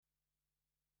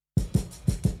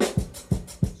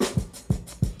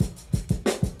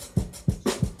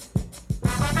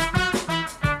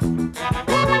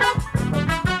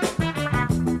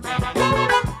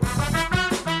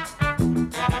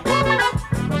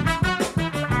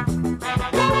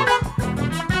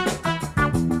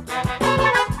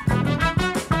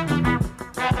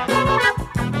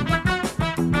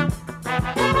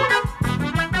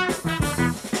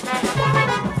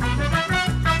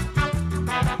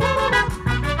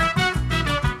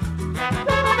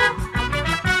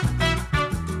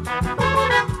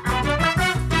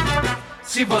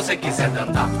Se você quiser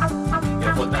dançar,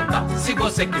 eu vou dançar. Se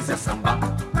você quiser sambar,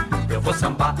 eu vou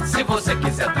sambar. Se você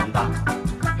quiser dançar,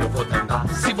 eu vou dançar.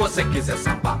 Se você quiser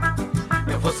sambar,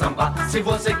 eu vou sambar. Se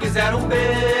você quiser um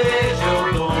beijo,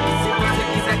 eu dou. Se você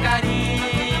quiser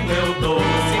carinho, eu dou.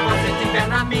 Se você tiver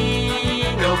na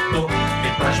minha, eu dou.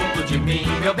 Vem pra junto de mim,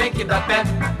 meu bem que dá pé.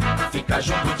 Fica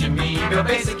junto de mim, meu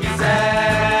bem, se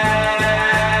quiser.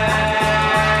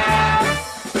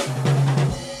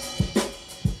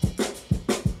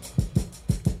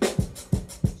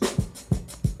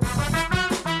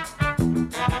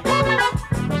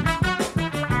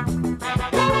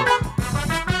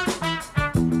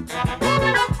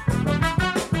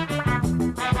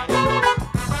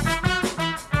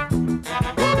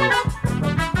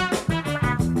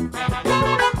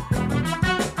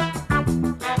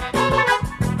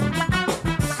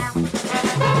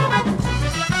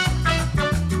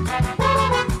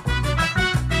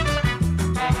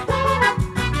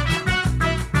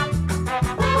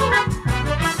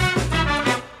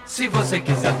 Se você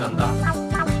quiser dançar,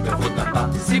 eu vou dançar.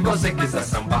 Se você quiser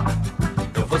sambar,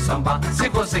 eu vou sambar. Se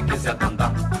você quiser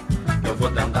dançar, eu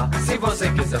vou dançar. Se você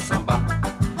quiser sambar,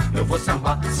 eu vou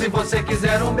sambar. Se você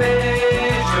quiser um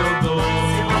beijo, eu dou.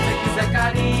 Se você quiser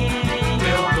carinho,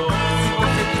 eu dou. Se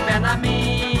você tiver na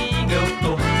minha, eu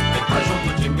dou. Vem pra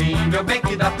junto de mim, meu bem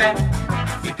que dá pé.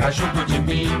 Fica junto de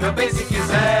mim, meu bem, se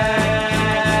quiser.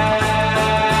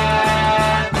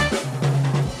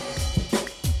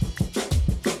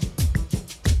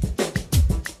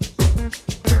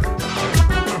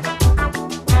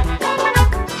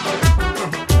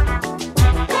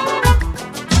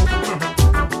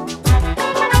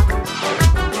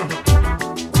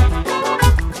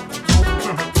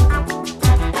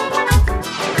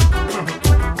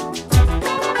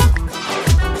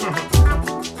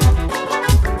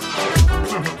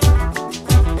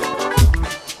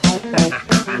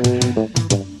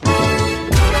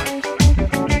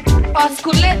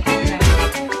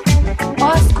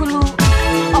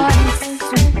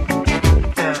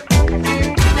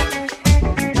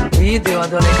 Video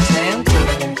adolescente,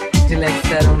 de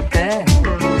leggere un te.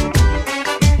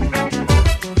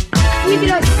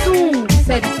 Video assun,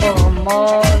 sei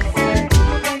famosa.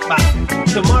 But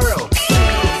tomorrow,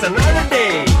 it's another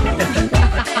day.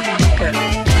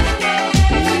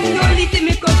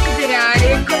 Volitemi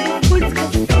considerare come un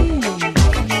puzzicazzino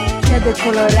che è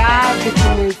decolorato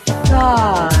come il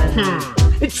sole.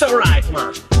 It's alright,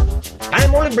 man.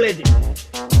 I'm only bleeding.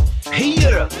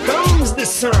 Here comes the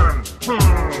sun.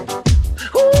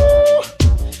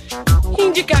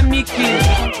 Indica-me que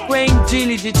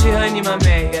Quendile de Tiranima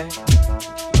Meia.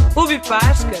 Ubi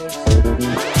Pascas,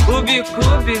 Ubi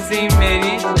Cubis em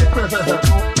Meridia.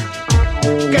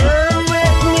 Come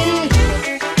with me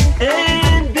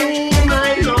and be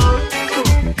my love.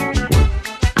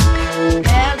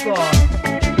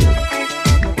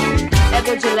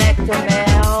 Ego dilecto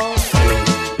mel,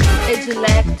 e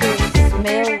dilectos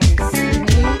meus.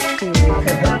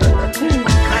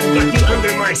 I've got you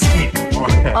under my skin.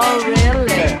 Oh,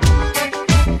 really?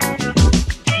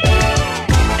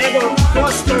 Ego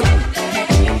Costa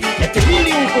è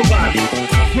Tbilisi un covarde.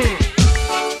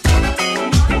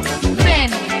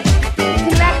 Bene,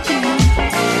 dilectimi,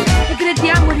 e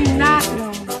crediamo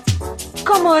rinnarono,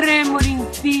 come remor in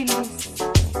filis,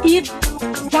 id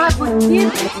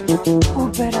dabutit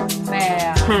uber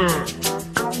mea.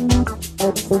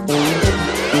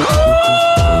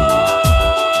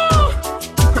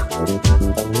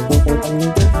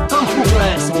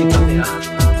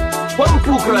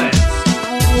 Pampucles,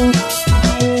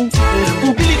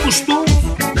 Umbilicus tu,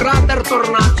 crater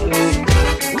tornaciles,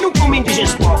 nucum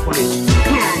indigens populis.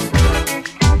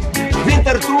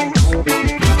 Vinter tu,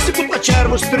 sicut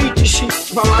acervus tritici,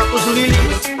 valatus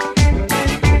lilis,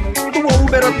 tua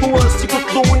ubera tua, sicut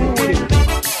duinuri,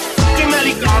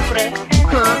 gemeli capre,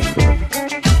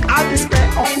 adisque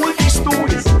occultis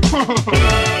tuis.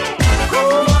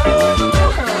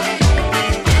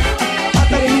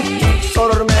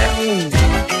 Soror mea,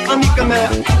 amica mea,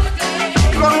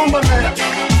 columba mea,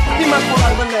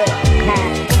 immaculada mea.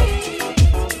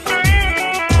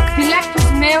 Dilectus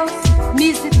meus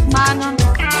misit manon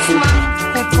suam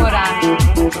pecorano,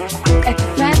 et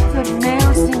ventor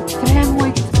meus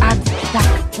intremuit ad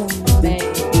dactum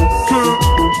meus.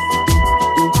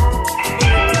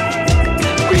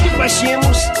 Quindi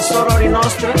pasciemos, sorori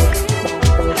nostre,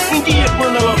 in dia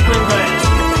quando lo converso.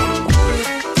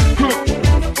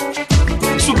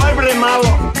 Suburbre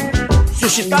malo,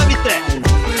 suscitavi te,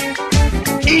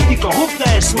 idi corrupta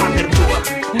es mater tua,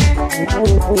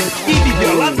 idi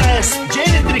violata es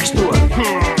genitrix tua.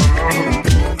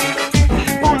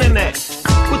 Un nenè,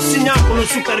 ut signacolo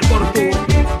super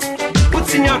cortuo,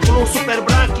 Segnato un super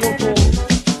braccio con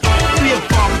Clear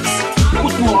Fox,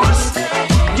 Good Morse,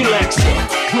 Dilexia.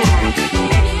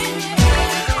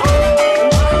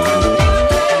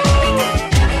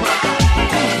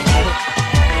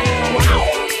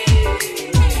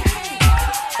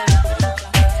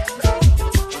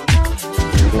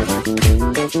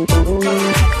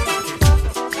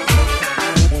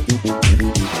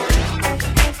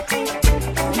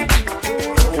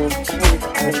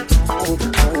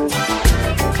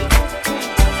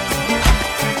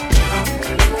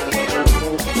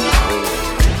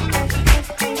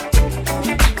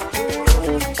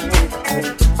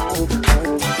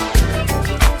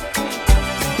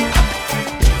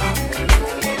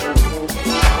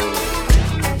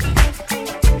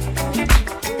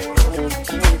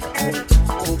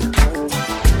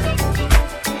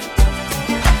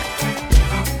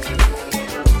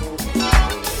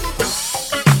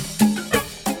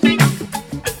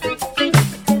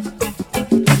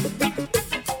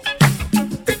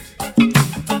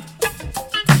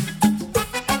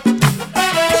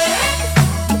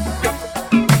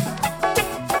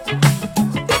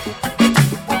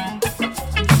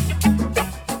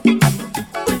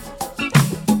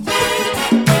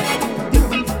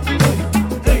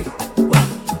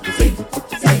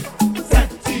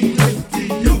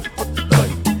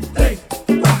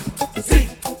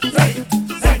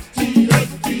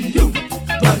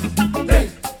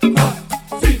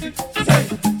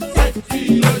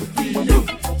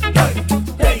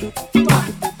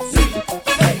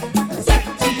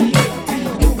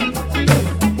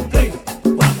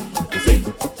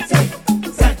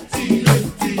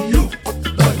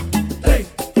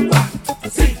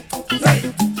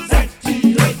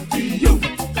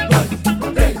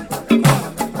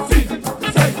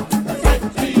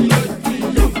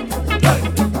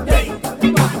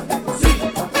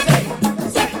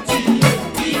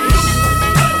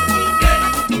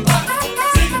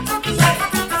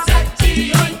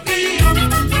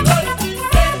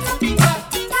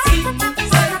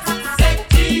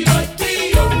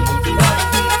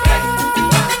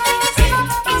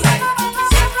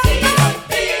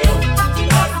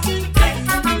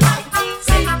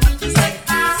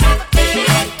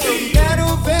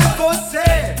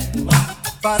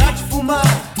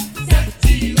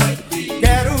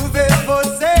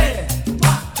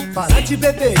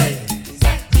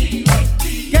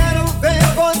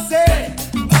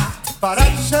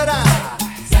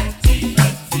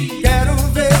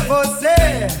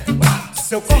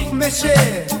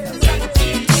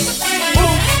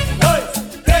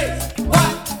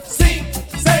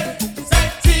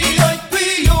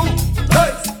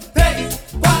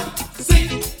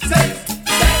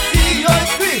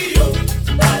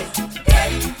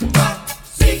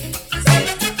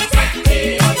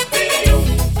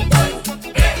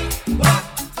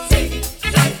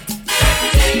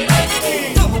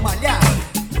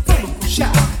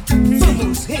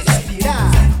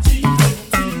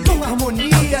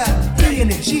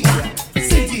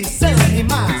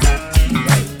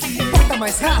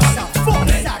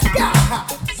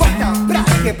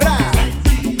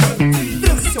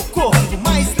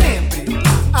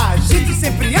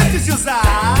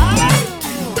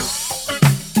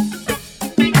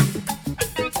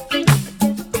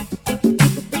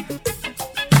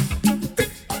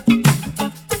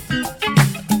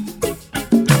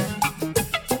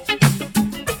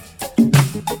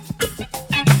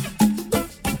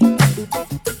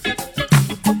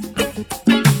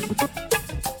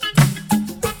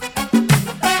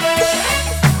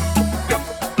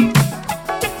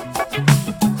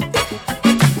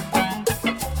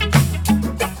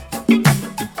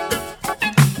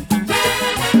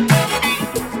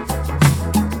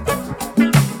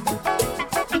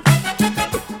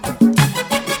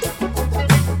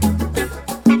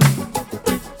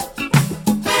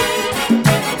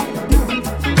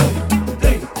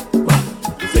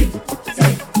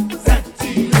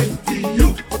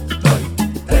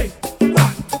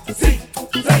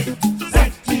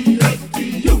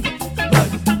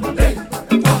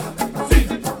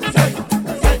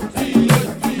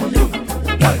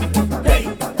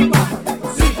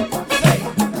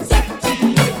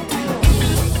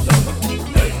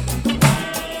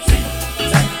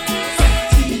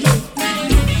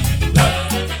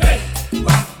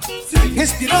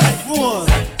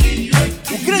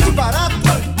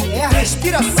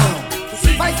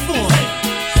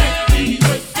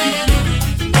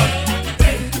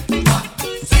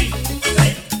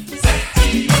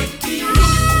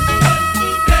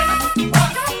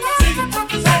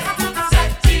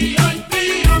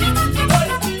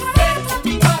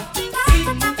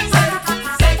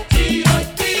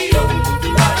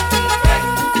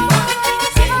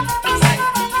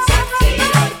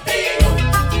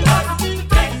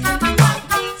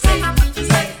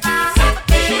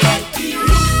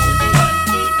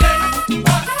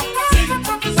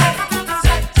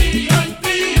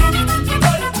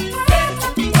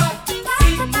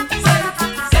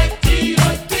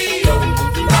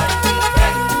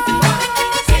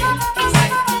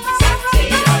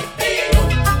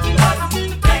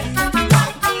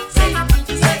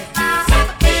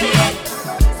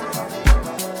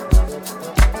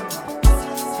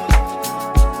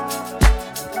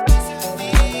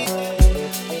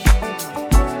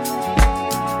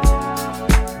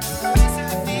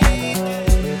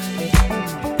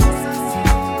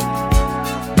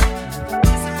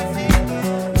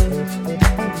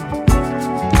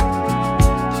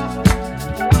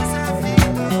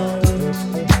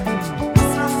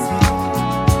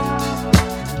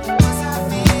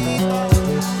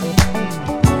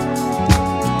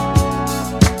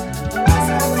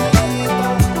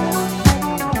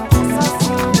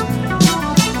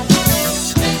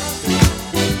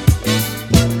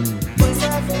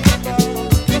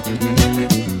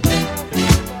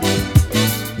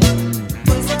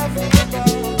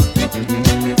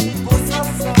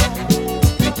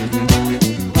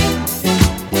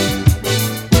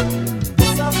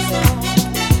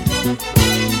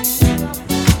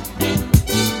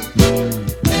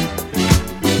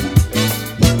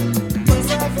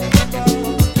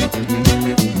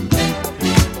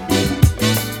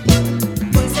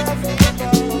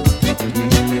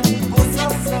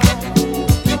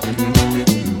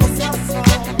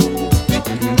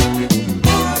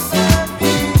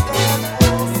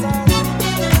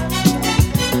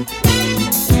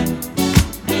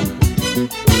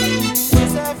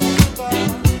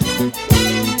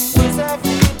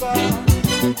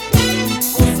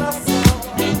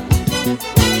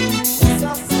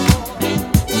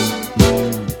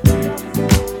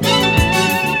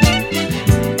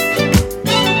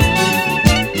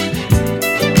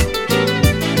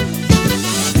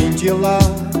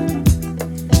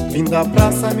 da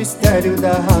praça, mistério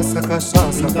da raça,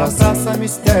 cachaça. Praça,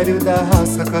 mistério da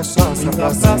raça, cachaça.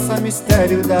 Praça,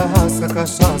 mistério da raça,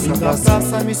 cachaça.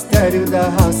 Praça, mistério da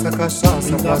raça,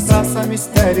 cachaça. Praça,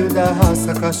 mistério da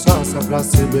raça, cachaça. Pra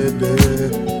se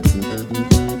beber,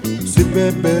 se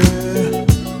beber,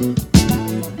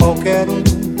 qualquer um.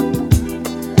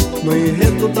 No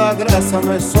enredo da graça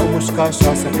nós somos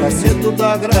cachaça. Pracedo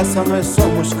da graça nós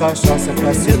somos cachaça.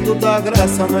 Pracedo da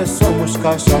graça nós somos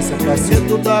cachaça.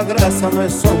 Pracedo da graça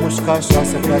nós somos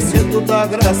cachaça. Pracedo da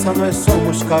graça nós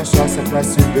somos cachaça. Pra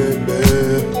se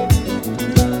beber,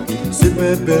 se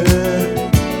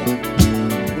beber,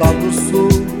 lá do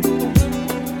sul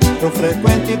eu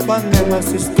frequento Ipanema,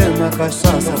 sistema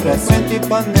cachaça. Frequento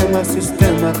Ipanema,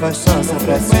 sistema cachaça.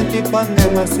 Frequento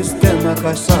Ipanema, sistema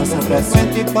cachaça.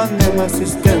 Frequento Ipanema,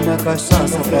 sistema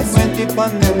cachaça. Frequento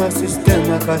Ipanema,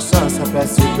 sistema cachaça. Pra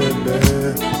se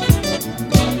beber,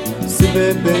 se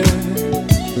beber.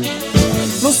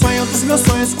 No sonho dos meus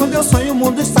sonhos, quando eu sonho o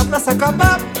mundo está pra se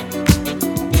acabar.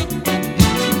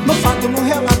 No fato, no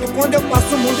relato, quando eu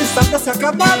passo o mundo está pra se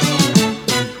acabar.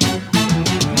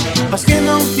 Mas quem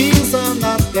não pisa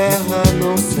na terra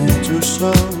não sente o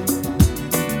chão.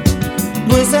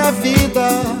 Luz é vida,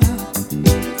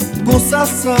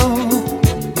 pulsação.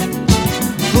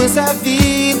 Luz é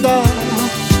vida,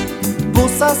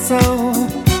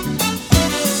 pulsação.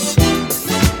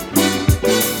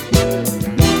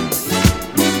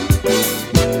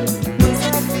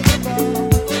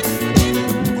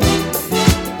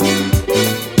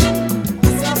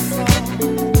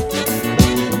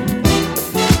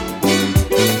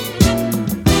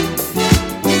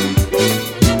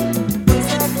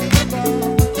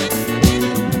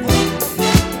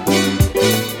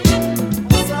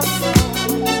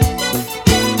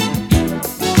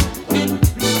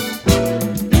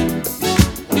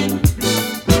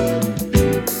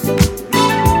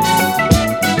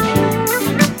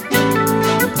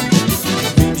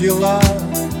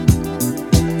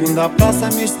 Vim da praça,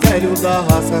 mistério da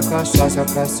raça, cachaça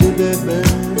pra se beber,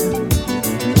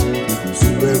 se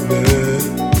beber,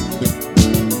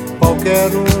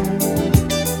 qualquer um.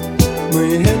 No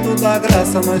enredo da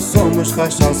graça nós somos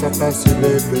cachaça pra se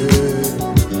beber,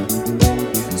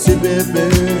 se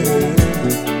beber,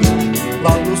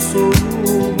 lá do sul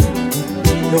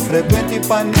eu frequento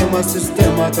Ipanema,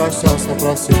 sistema cachaça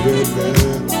pra se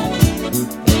beber,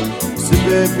 se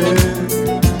beber.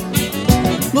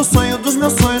 No sonho dos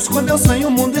meus sonhos, quando eu sonho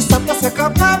o mundo está pra se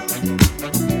acabar.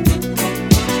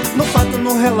 No fato,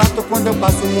 no relato, quando eu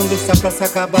passo o mundo está pra se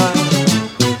acabar.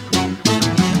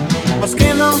 Mas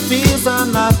quem não pisa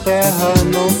na terra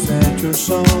não sente o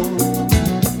chão.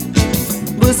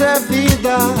 Luz é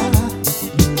vida,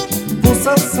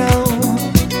 pulsação.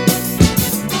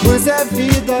 Luz é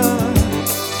vida,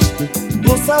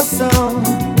 pulsação.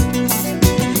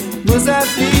 Luz é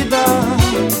vida,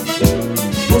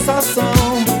 pulsação.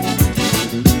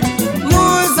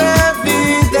 Luz é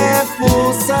vida, é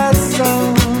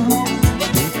pulsação.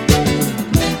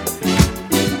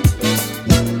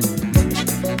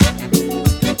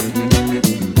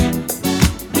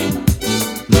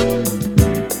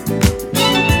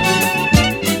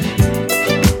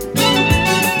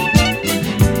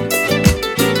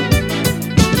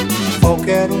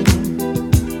 Qualquer um.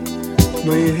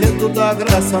 No enredo da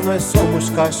graça nós somos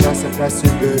cachaça pra se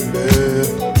beber,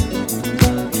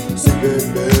 se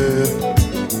beber,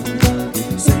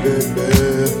 se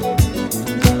beber,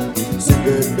 se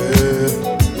beber,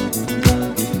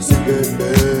 se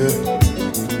beber,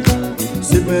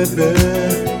 se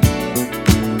beber,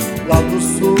 lá do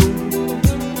sul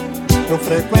eu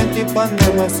frequento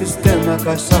Ipanema, sistema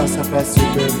cachaça pra se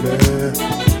beber,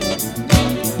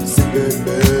 se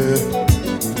beber,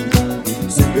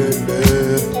 se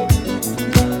beber,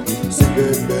 se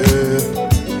beber,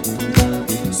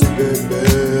 se beber, se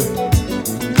beber,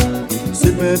 se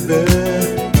beber,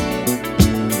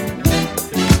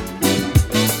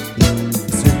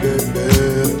 se beber,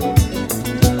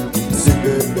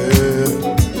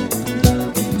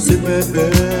 se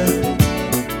beber,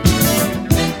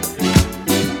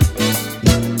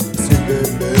 se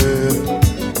beber,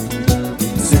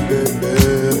 se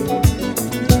beber,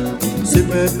 se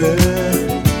beber.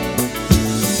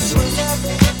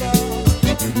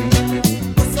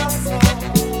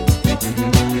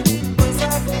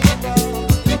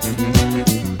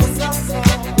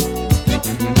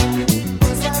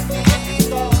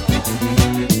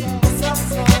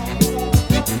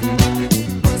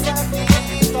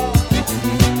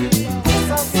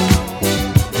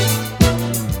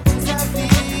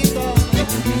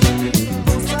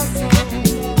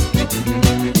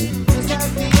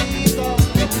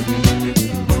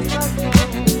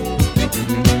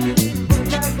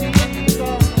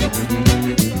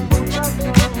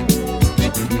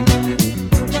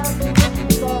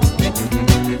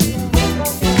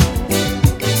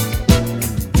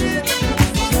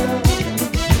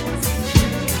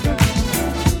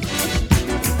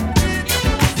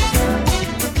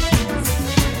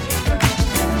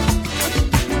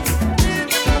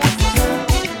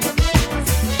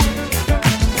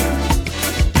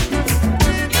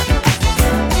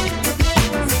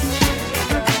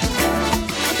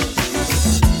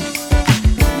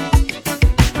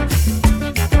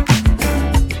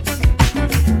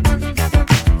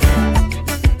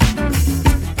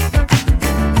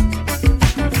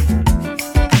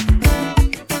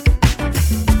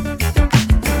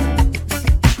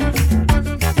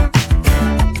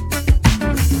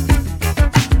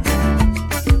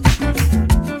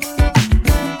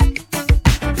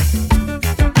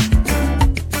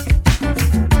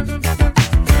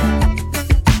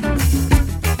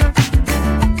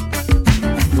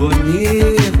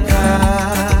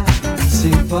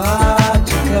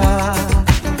 simpática,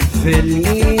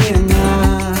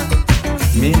 felina,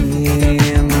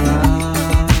 menina,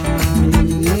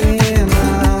 menina,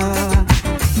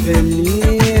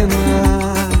 felina,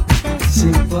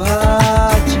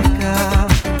 simpática,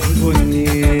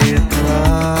 bonita.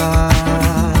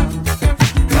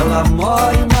 Ela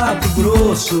mora em Mato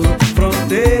Grosso,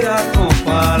 fronteira com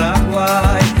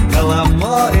Paraguai. Ela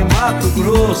mora em Mato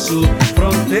Grosso,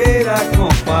 fronteira com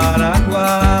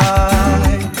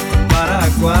Paraguai.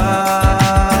 Paraguai,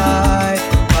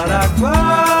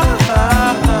 Paraguai,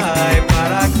 Paraguai,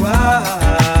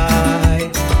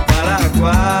 Paraguai,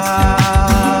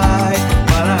 Paraguai,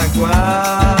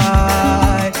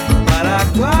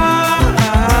 Paraguai,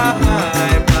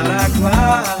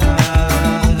 Paraguai.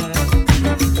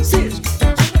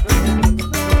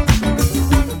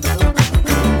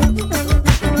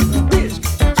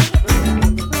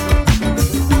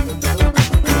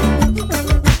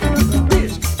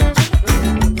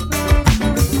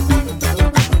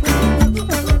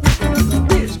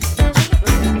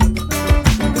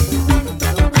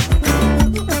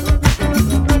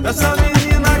 Essa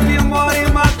menina que mora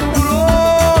em Mato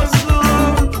Grosso,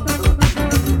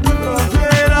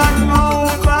 fronteira com o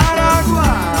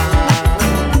Paraguai.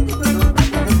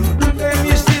 Tem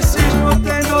misticismo,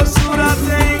 tem doçura,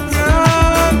 tem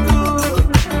encanto.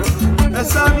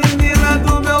 Essa menina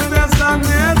do meu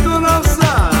pensamento não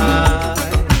sai.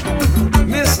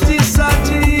 Mestiça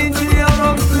de índio e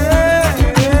europeu.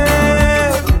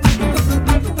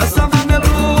 Essa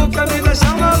mameluca me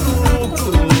deixa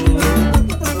maluco.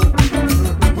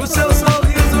 O seu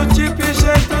sorriso tipo e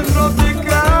jeito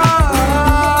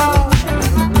tropical.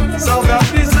 Salve a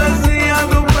princesinha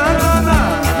do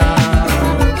Pantanal.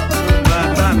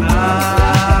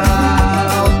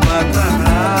 Pantanal,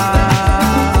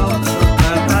 Pantanal,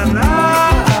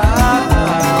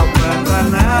 Pantanal,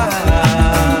 Pantanal,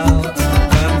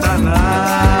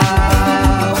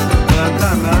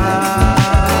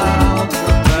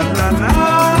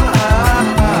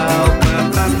 Pantanal,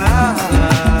 Pantanal,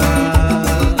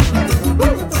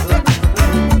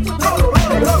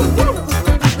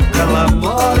 Ela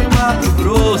mora em Mato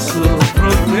Grosso,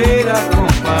 fronteira com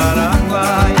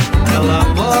Paraguai. Ela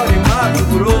mora em Mato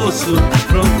Grosso,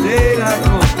 fronteira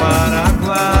com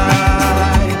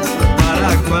Paraguai.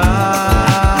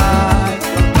 Paraguai,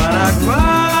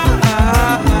 Paraguai,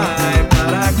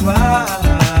 Paraguai.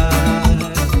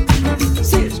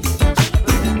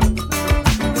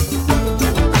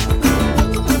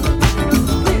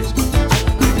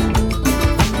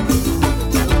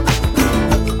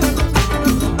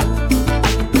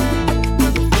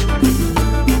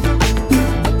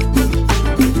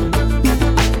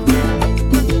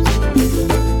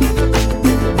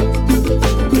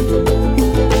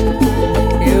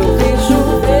 Eu vi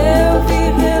chover, eu vi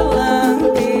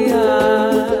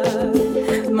relampear,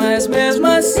 mas mesmo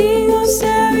assim o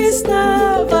céu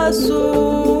estava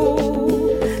azul.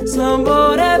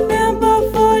 Samboré, Pemba,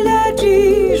 folha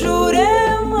de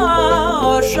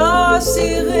Jurema,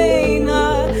 Oxóssi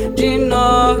reina de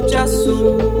norte a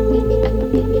sul.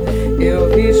 Eu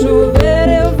vi chover,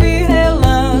 eu vi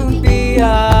relampear,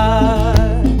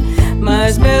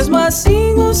 mas mesmo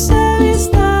assim o céu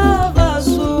estava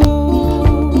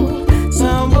azul.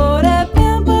 Samboré,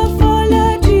 Pemba,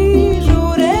 folha de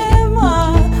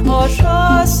Jurema,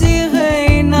 Oxóssi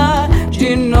reina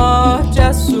de norte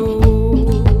a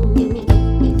sul.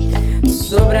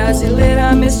 Sou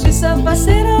brasileira, mestiça,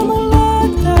 parceira, mulata.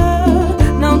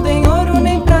 Não tem ouro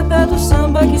nem prata do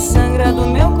samba que sangra do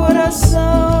meu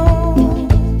coração.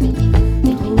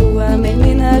 Tua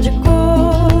menina de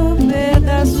cor,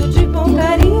 pedaço de bom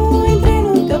carinho. Entrei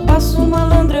no teu passo,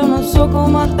 malandro, eu não sou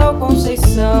como a tal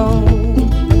Conceição.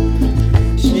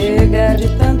 Chega de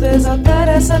tanto exaltar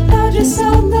essa tal de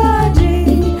saudade.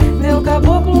 Meu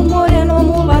caboclo moreno,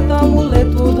 mulato,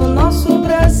 amuleto do nosso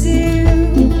Brasil.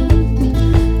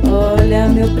 Olha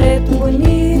meu preto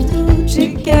bonito, te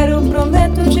quero,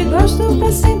 prometo, te gosto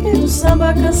pra sempre do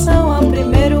samba canção, ao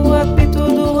primeiro apito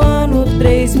do ano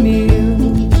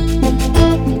 3000.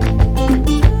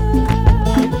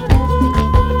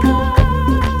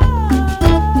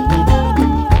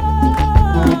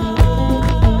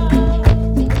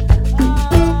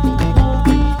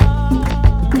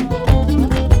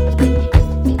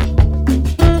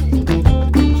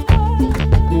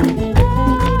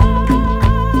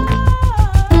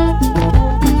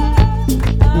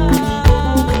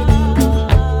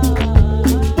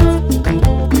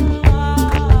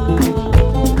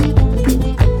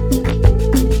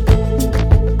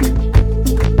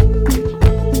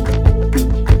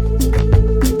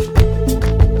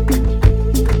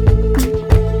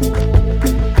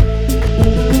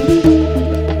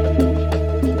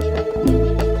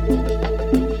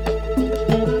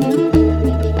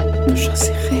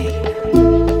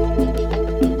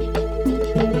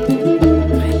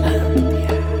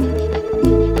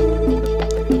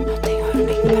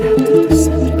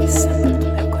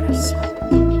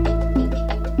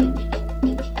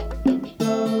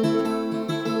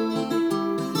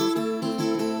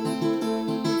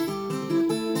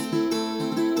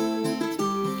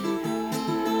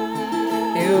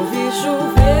 Eu vi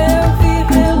chover, eu vi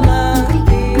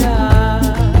relampear,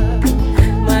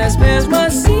 mas mesmo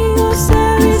assim o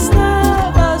céu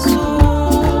estava azul.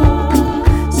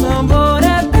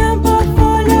 Samboré, Pemba,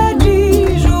 folha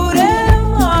de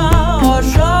Jurema,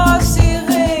 Oxóssi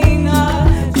reina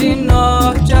de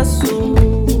norte a sul.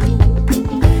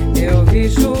 Eu vi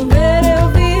chover, eu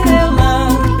vi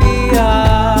relampear,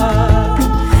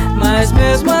 mas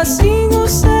mesmo assim o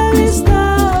céu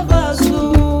estava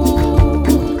azul.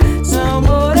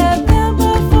 Samboré,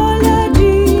 Pemba, folha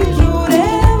de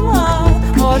Jurema,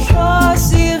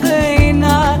 Oxóssi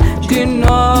reina de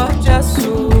norte a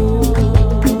sul.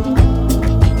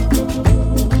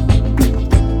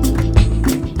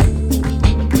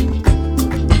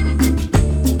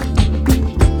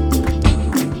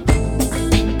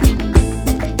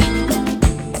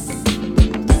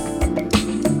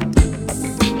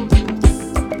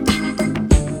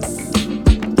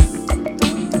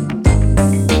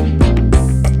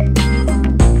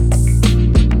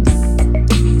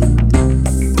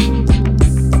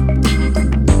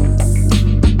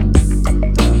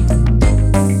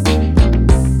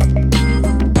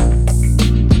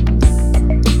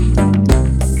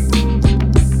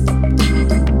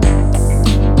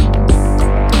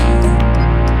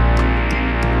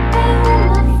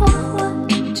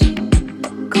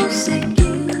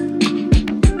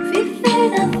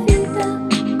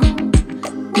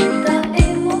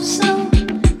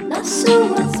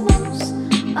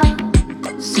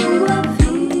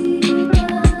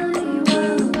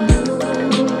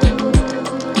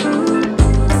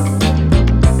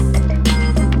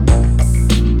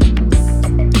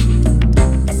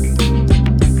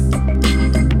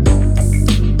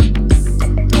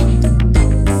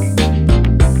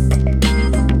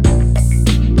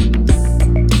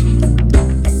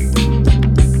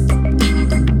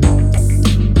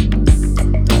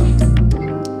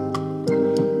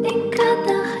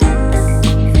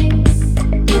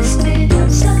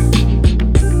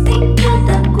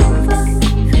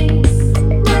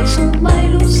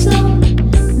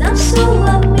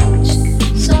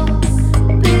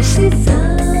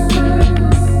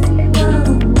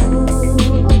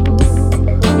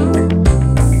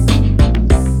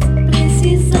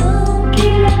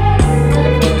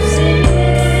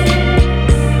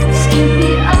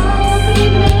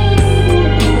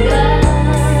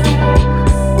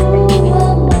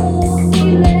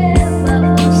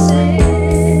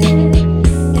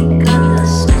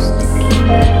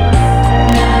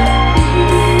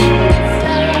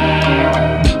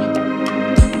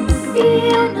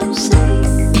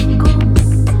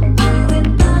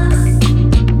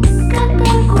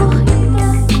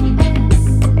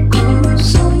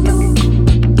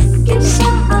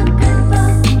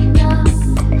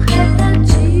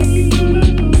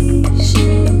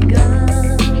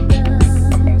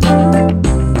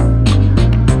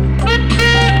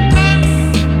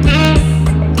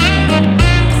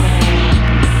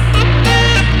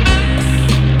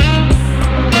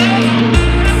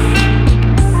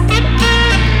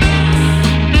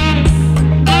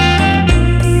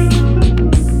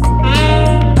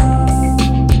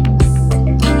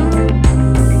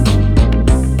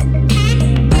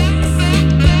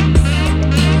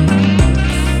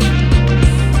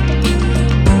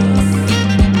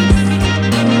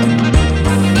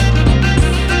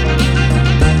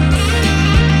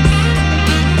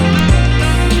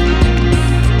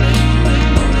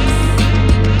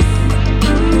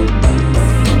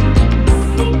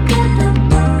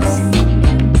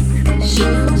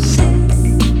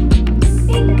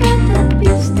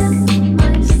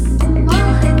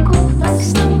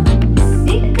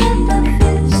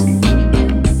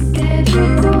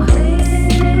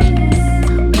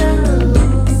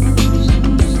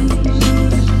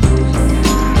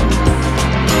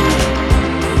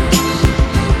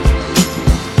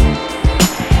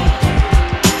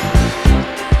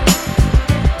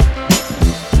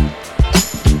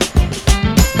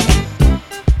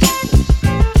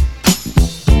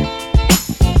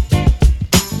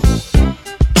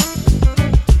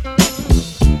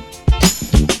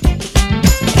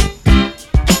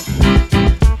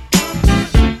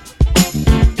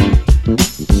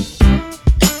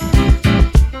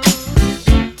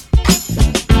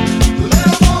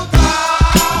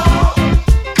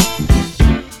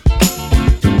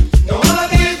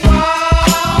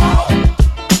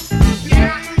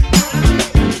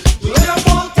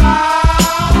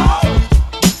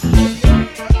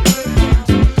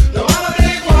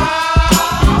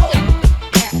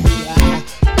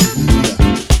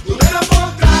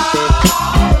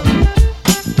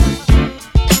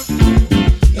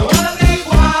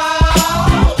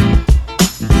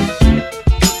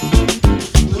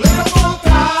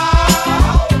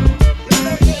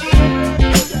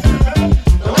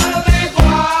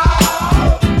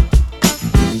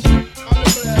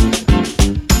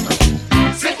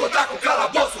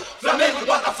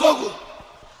 Botafogo,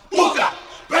 Muca,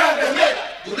 Praia Vermelha,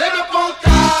 do Leme Pontal.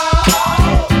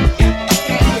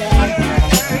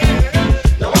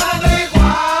 Não há nada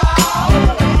igual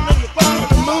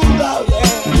no mundo,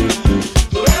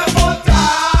 do Leme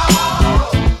Pontal.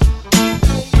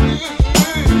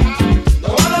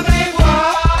 Não há nada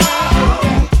igual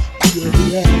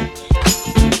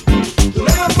do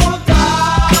Leme Pontal.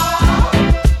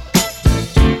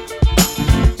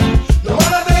 Não há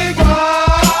nada igual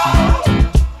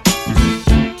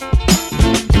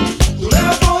do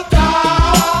Leme Pontal.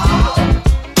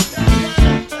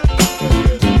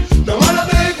 Não há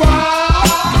nada igual.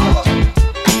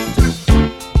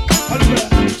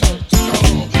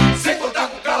 Sem contar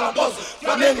com Calabouço,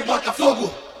 Flamengo,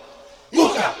 Botafogo,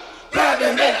 Muca, Praia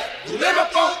Vermelha, do Leme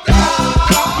Pontal.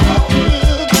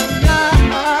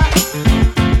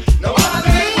 Não há nada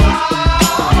igual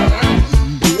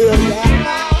do Leme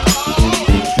Pontal. Não há nada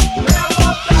igual do Leme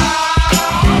Pontal.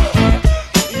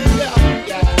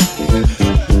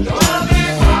 Não há nada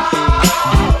igual do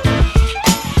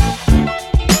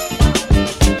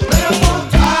Leme Pontal.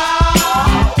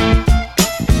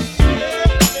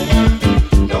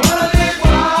 Não há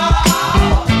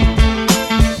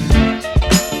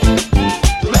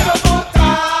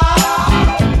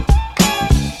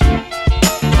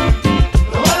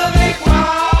nada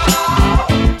igual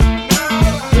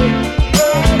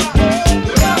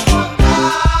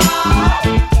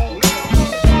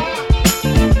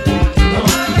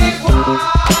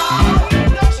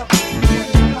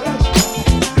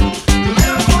do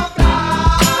Leme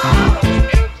Pontal.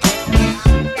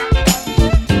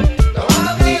 Não há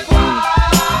nada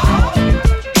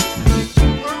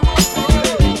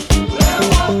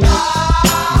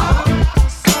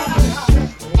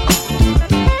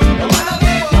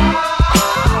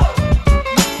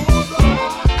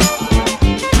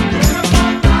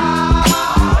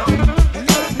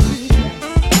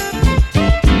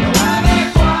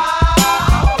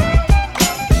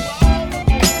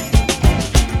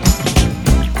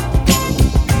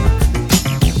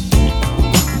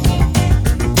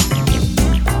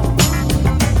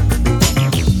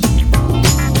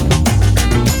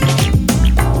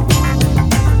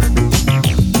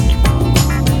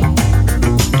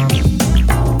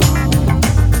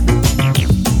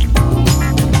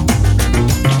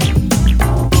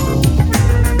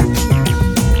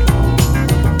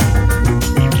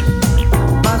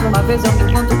Mais uma vez eu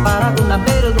me encontro parado na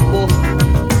beira do porto.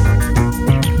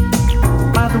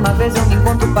 Mais uma vez eu me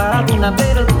encontro parado na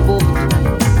beira do porto.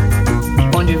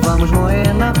 Onde vamos,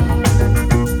 morena?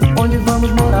 Onde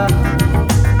vamos morar?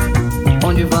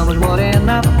 Onde vamos,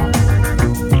 morena?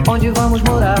 Onde vamos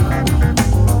morar?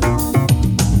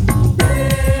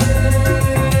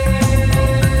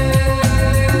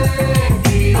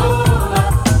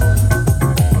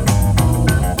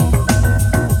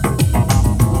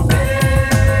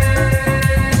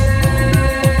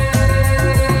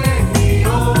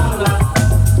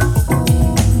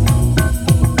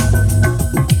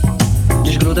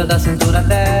 Desgruda da cintura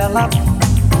dela.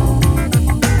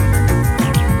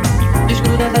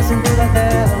 Desgruda da cintura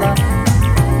dela.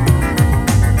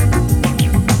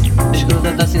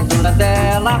 Desgruda da cintura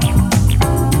dela.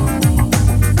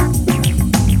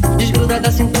 Desgruda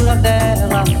da cintura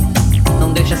dela.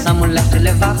 Não deixa essa mulher te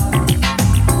levar.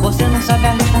 Você não sabe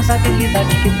a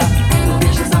responsabilidade que dá. Não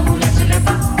deixa essa mulher te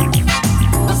levar.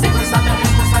 Você não sabe a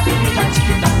responsabilidade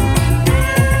que dá.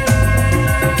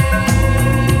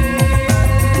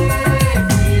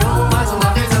 Mais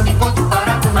uma vez eu me encontro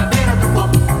parado na beira do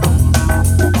porto.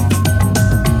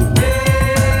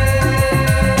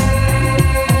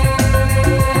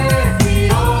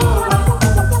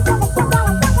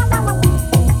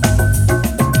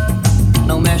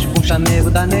 Não mexe com o chamego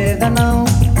da nega, não.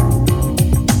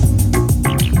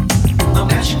 Não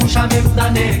mexe com o chamego da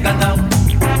nega,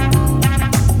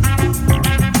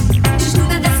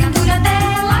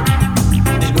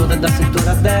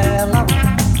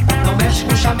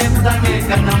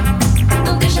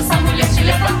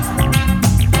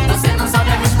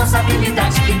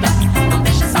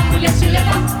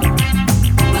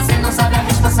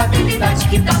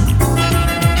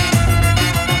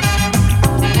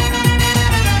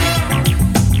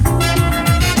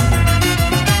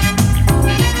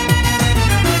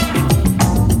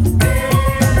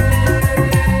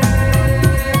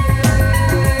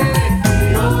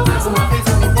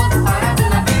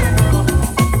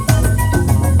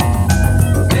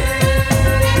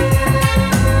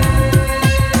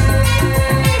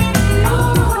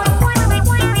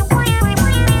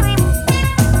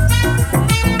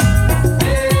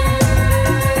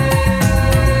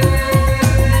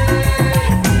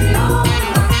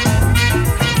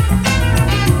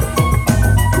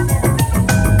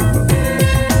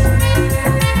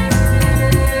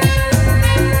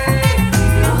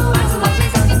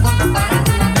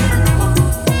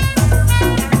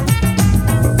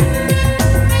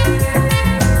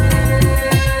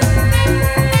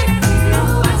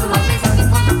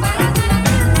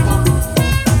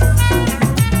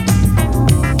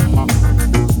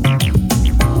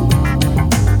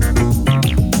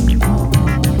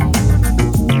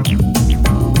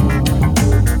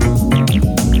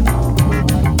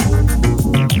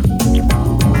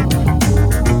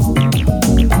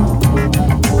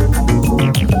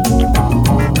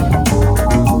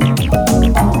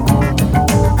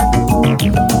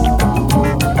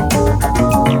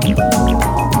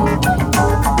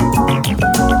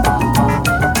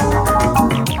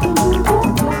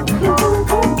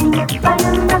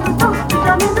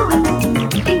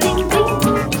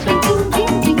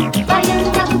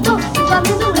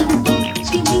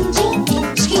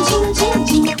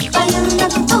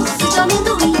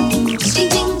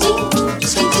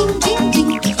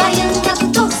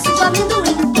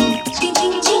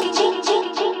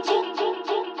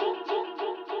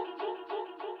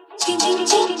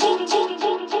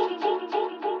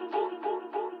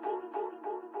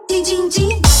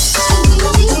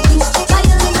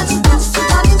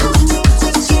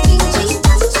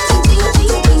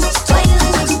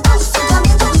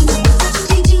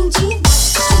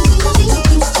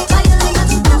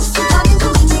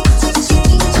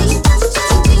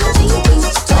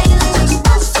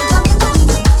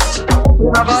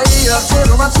 Na Bahia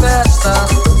teve uma festa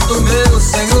do meu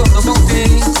Senhor do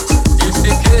Bonfim e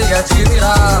fiquei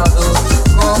admirado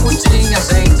como tinha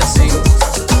gente assim.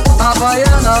 A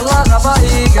baiana lá na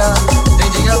barriga,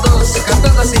 tendinha doce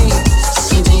cantando assim: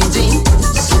 sim, din, din,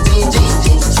 sim, din, din,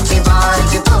 din, quem vai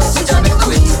de doce de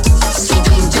amendoim. Sim,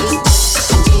 din, din,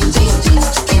 sim, din, din, din,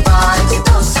 quem vai de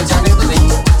doce de amendoim.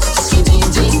 Sim, din,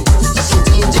 din, sim,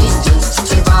 din, din, din,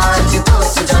 quem vai de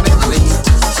doce de amendoim.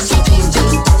 Sim, din, din,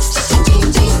 sim, din,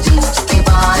 din, din, quem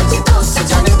vai de doce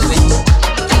de amendoim.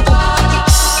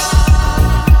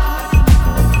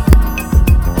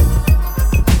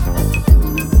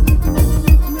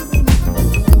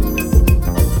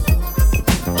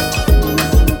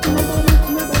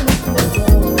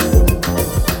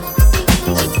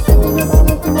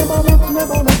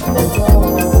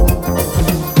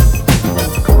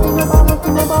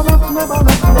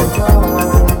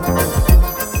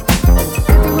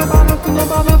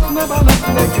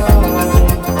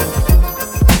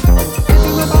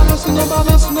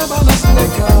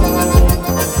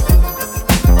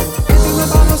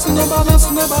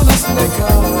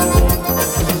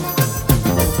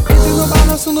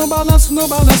 No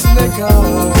balanço legal.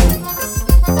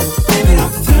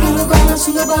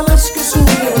 No balanço que sou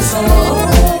eu só.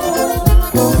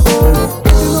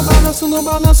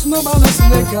 No balanço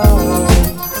legal.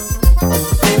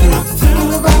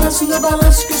 No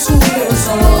balanço que sou eu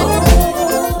só.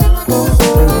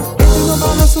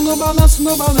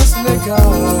 No balanço legal.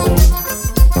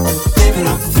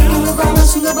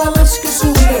 No balanço que sou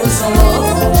eu só.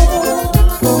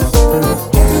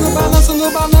 No balanço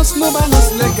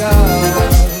legal.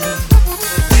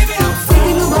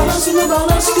 No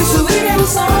balanço que sou eu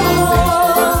só.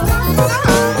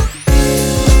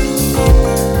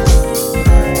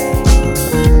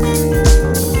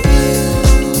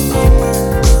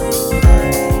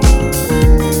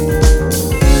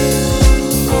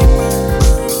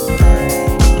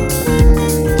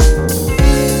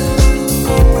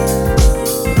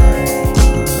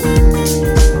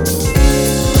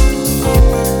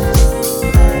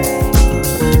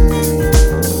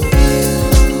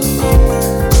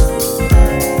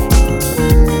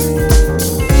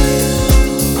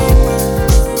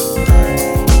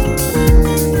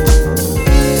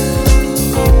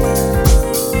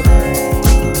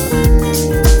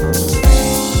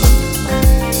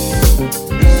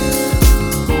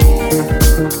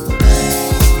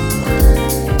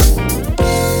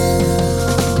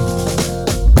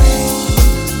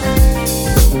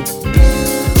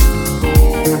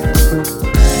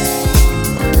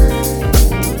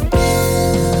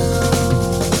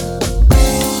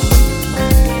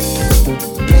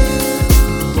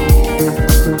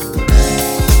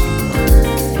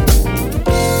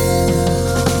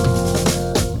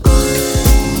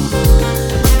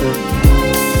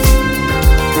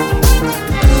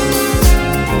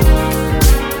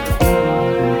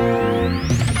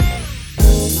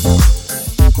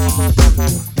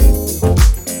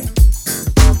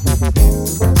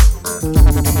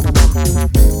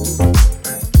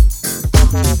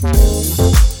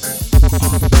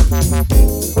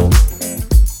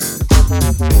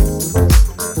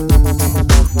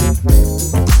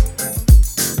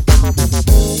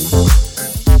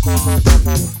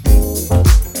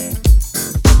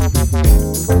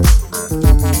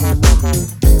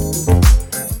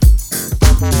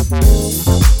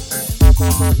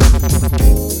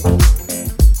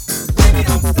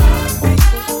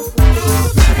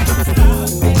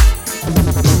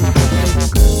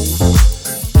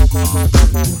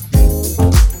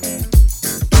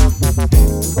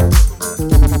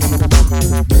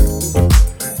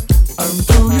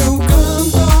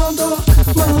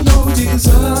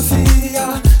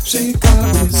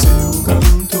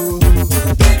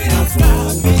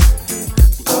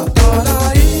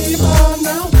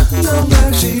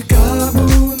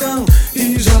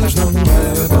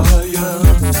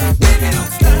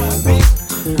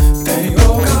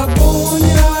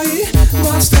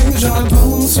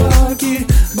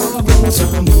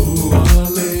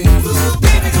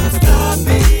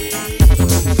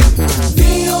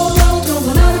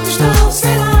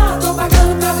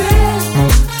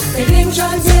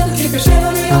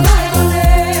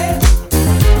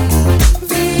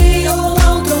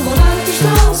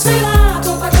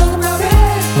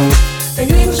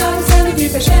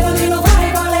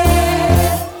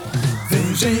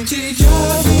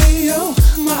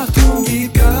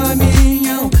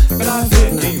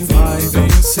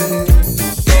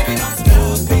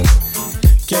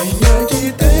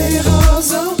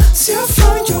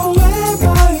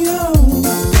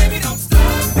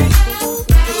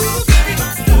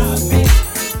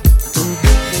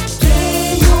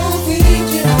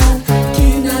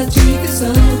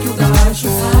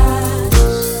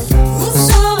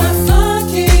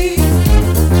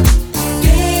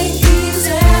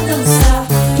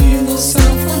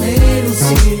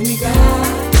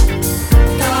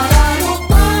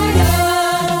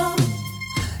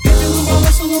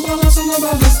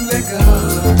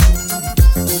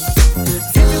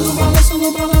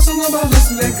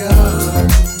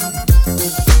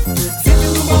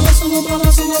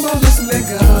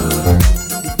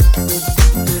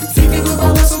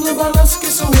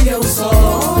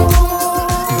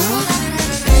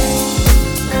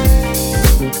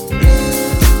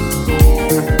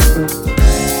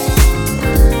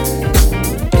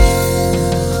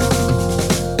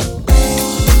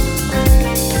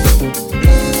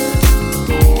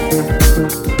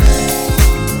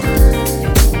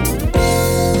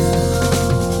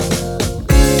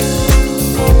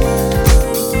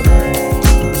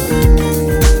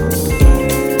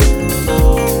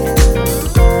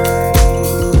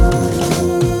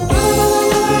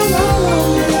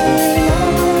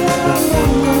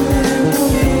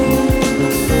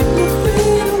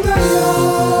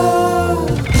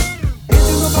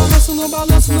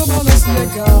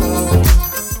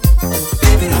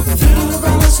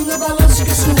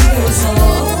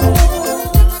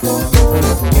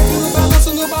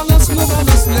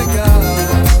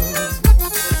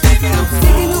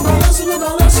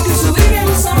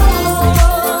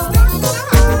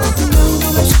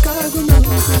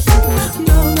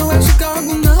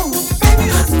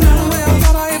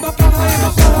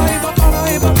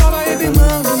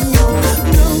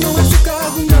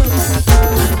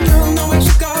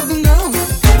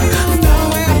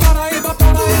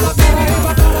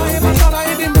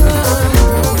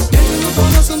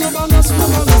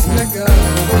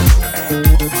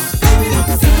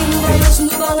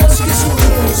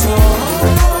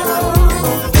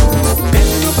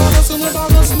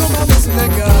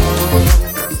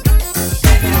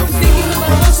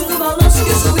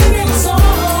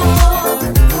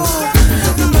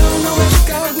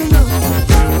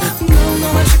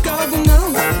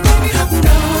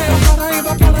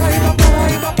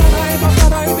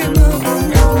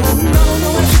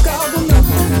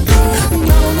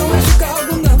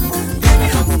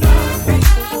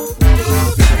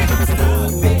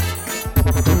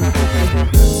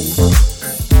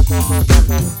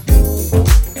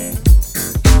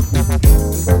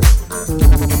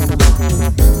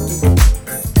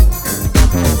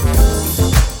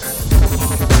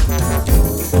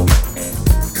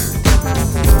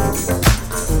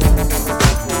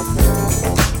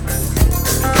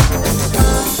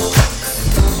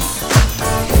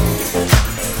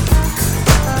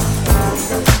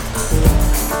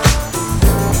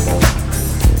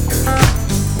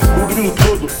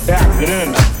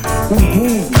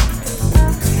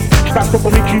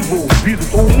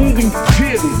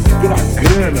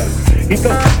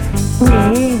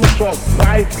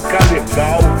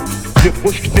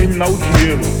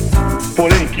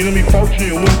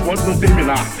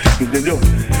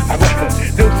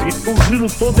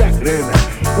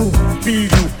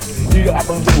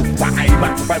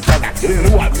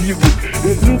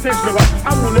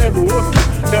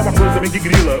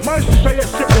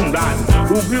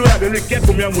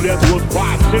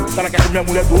 Minha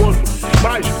mulher do outro,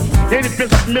 mas ele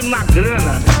pensa primeiro na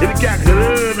grana, ele quer a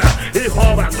grana, ele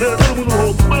rouba a grana, todo mundo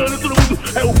roubando, todo mundo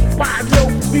é o padre, é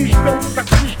o bispo, é o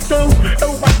sacristão, é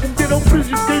o macumbeiro, é o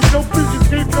presidente, é o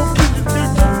presidente, é o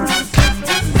presidente, é o presidente.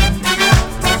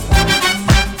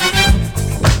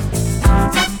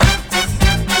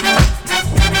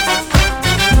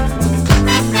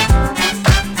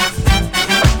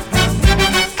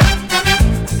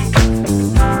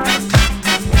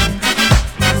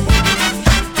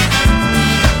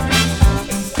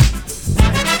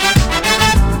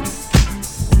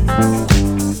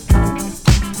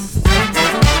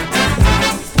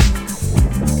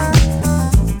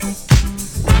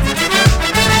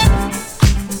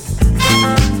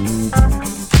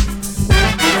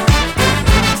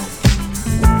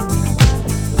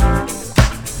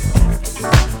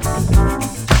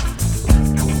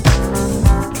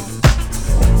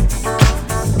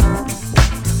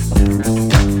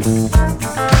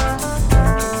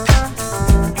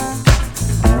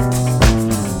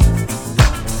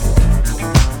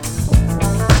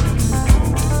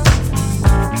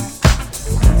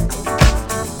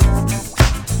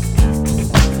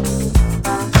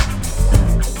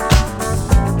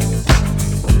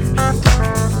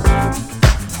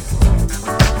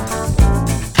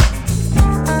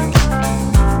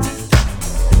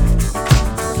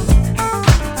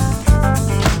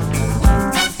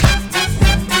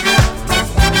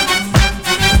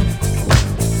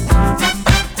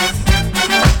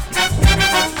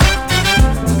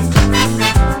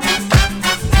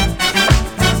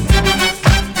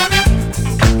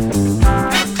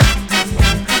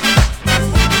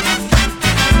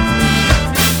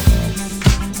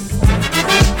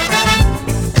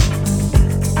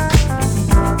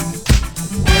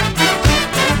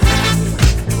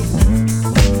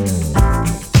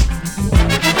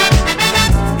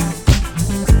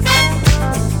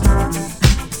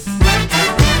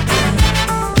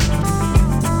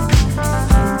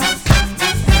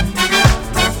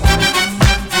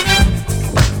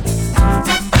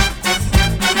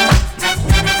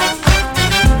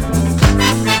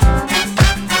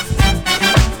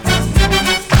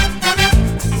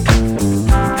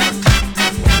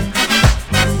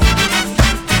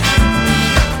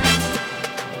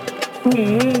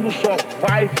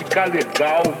 ficar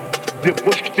legal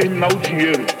depois que terminar o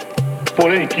dinheiro.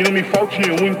 Porém, que não me falte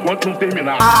nenhum enquanto não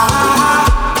terminar.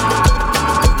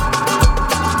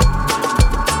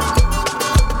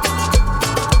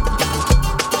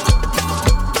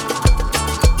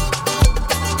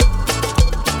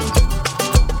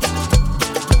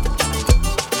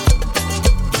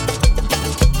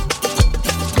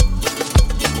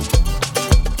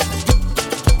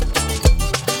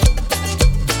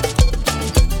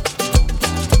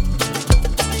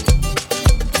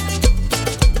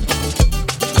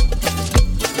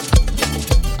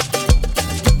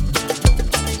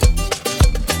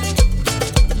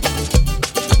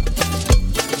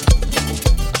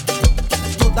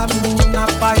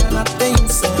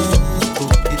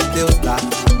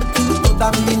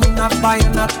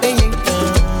 baiana tem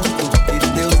encanto que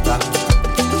Deus dá.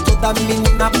 Toda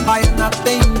menina baiana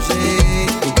tem um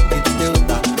jeito que Deus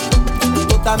dá.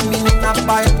 Toda menina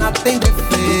baiana tem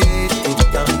defeito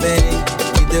também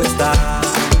que Deus dá.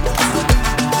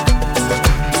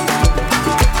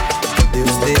 Que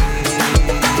Deus dê,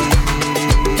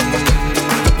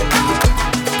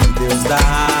 que Deus dá.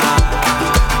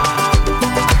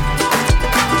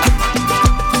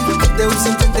 Deus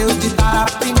entendeu de dar a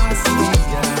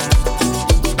primazia.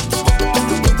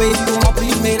 O peito à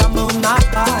primeira mão na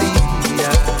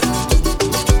Bahia.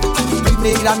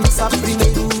 Primeira missa,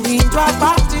 primeiro índio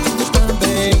abatido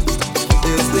também.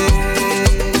 Deus deu.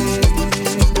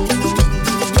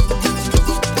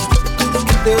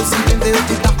 Deus entendeu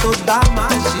de dar toda a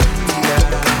magia.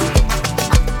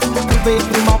 O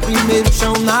peito ao primeiro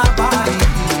chão na Bahia.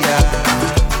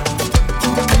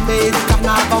 Primeiro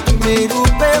carnaval, primeiro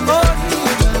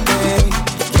pelourinho também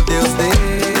que Deus deu.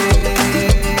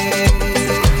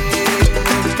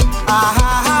 Ah,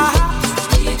 ah, ah,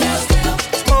 que Deus deu.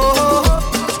 Oh,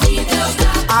 oh, que Deus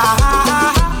dá. Ah,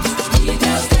 ah, ah, que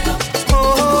Deus deu.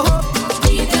 Oh, oh,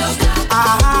 que Deus dá.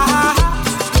 Ah, ah, ah,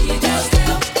 que Deus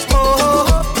deu. Oh,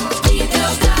 oh, que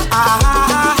Deus dá. Ah,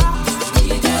 ah, ah,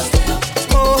 que Deus deu.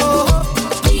 Oh, oh,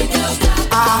 que Deus dá.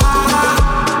 Ah, ah,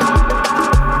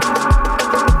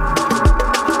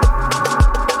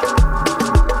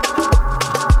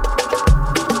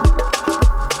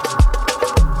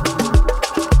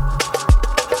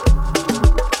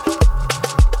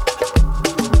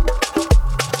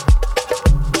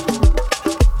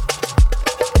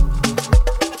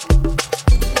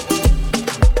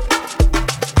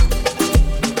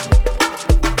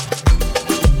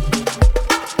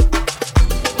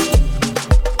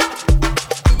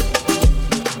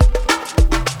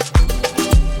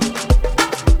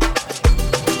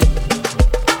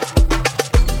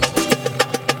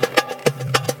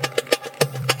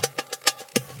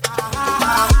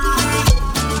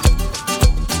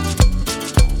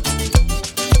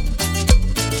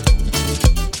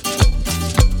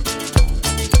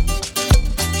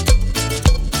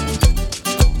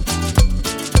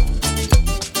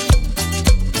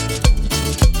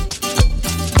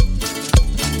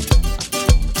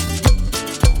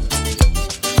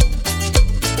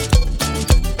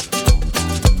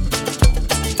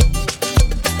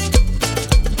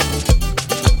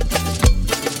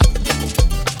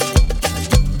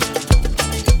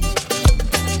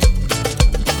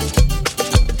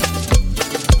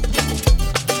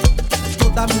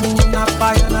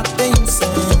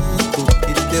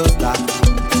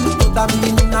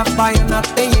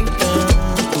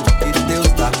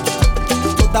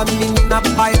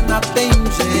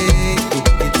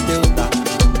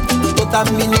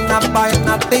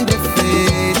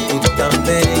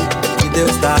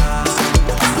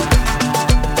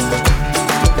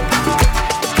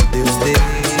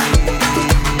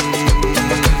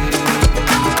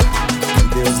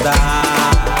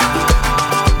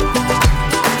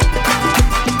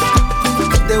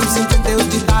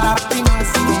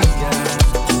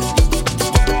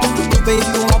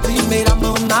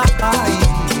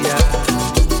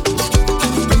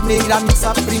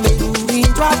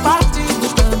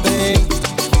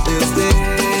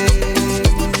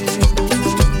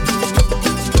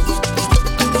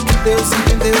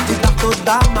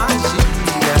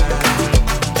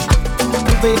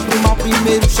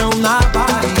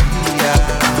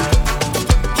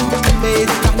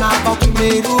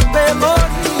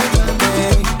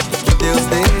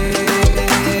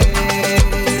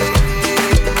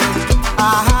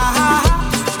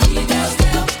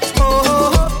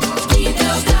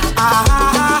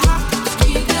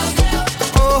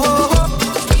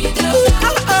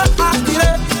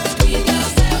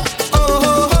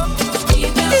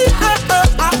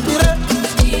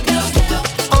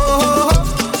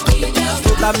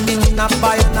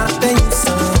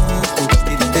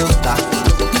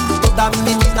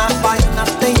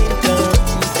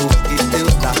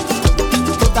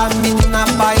 menina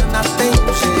baiana tem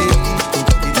um jeito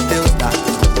que Deus dá.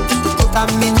 Toda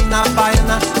menina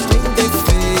baiana tem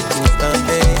defeito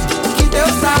também que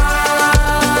Deus dá.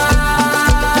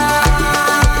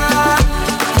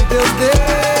 Que Deus deu.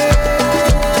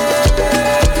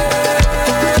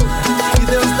 Que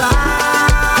Deus dá.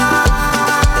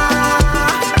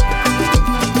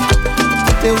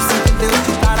 Deus entendeu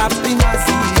de dar a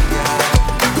primazia.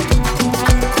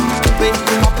 Vem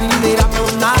com a primeira mão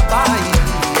na Bahia.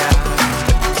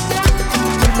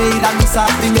 Primeira missa,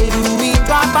 primeiro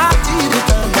indo a batido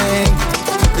também.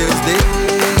 Deus deu.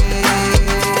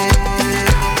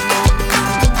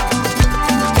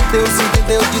 Deus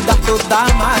entendeu de dar toda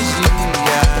a magia.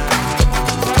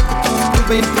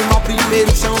 Vem pro mal,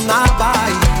 primeiro chão na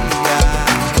Bahia.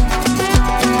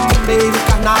 Primeiro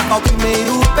carnaval,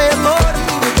 primeiro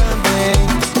pelourinho também.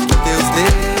 Deus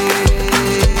deu.